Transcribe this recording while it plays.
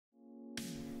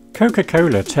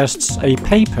Coca-Cola tests a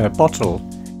paper bottle.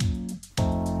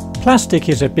 Plastic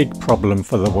is a big problem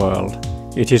for the world.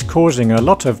 It is causing a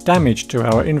lot of damage to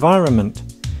our environment.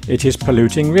 It is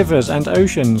polluting rivers and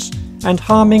oceans and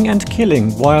harming and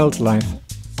killing wildlife.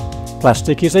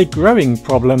 Plastic is a growing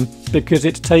problem because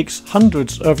it takes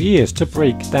hundreds of years to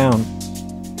break down.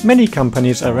 Many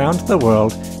companies around the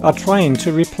world are trying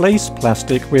to replace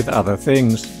plastic with other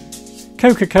things.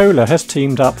 Coca-Cola has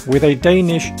teamed up with a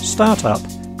Danish startup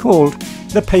called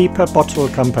the Paper Bottle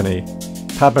Company,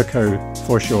 Paberco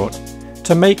for short,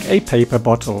 to make a paper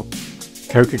bottle.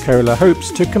 Coca-Cola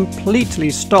hopes to completely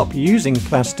stop using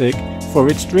plastic for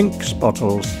its drinks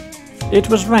bottles. It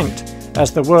was ranked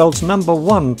as the world's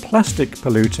 #1 plastic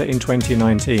polluter in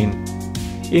 2019.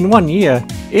 In 1 year,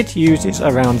 it uses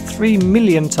around 3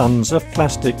 million tons of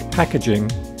plastic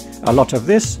packaging. A lot of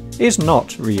this is not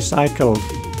recycled.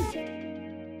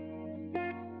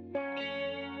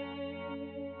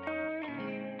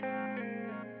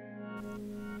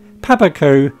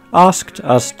 Paberco asked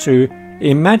us to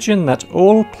imagine that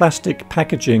all plastic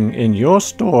packaging in your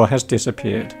store has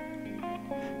disappeared.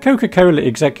 Coca-Cola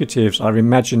executives are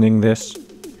imagining this.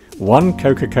 One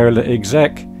Coca-Cola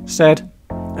exec said,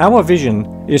 "Our vision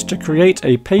is to create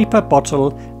a paper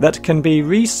bottle that can be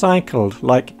recycled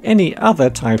like any other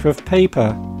type of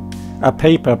paper. A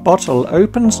paper bottle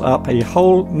opens up a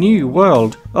whole new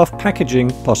world of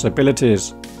packaging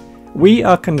possibilities. We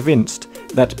are convinced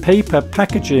that paper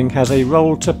packaging has a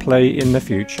role to play in the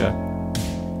future."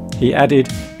 He added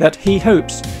that he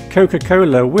hopes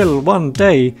Coca-Cola will one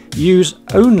day use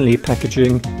only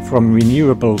packaging from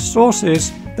renewable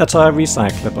sources that are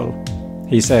recyclable.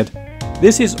 He said,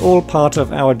 "This is all part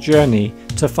of our journey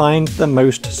to find the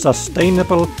most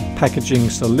sustainable packaging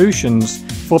solutions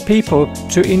for people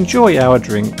to enjoy our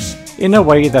drinks in a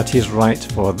way that is right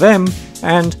for them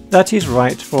and that is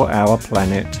right for our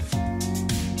planet."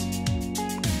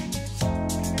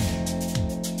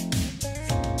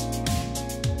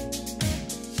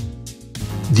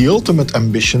 The ultimate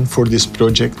ambition for this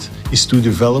project is to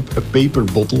develop a paper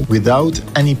bottle without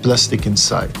any plastic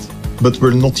inside. But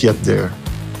we're not yet there.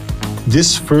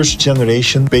 This first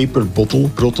generation paper bottle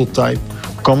prototype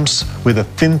comes with a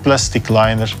thin plastic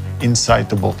liner inside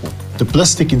the bottle. The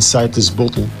plastic inside this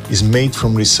bottle is made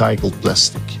from recycled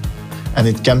plastic, and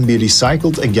it can be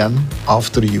recycled again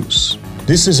after use.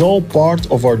 This is all part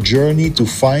of our journey to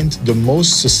find the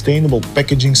most sustainable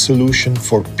packaging solution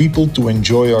for people to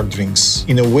enjoy our drinks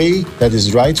in a way that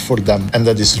is right for them and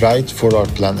that is right for our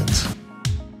planet.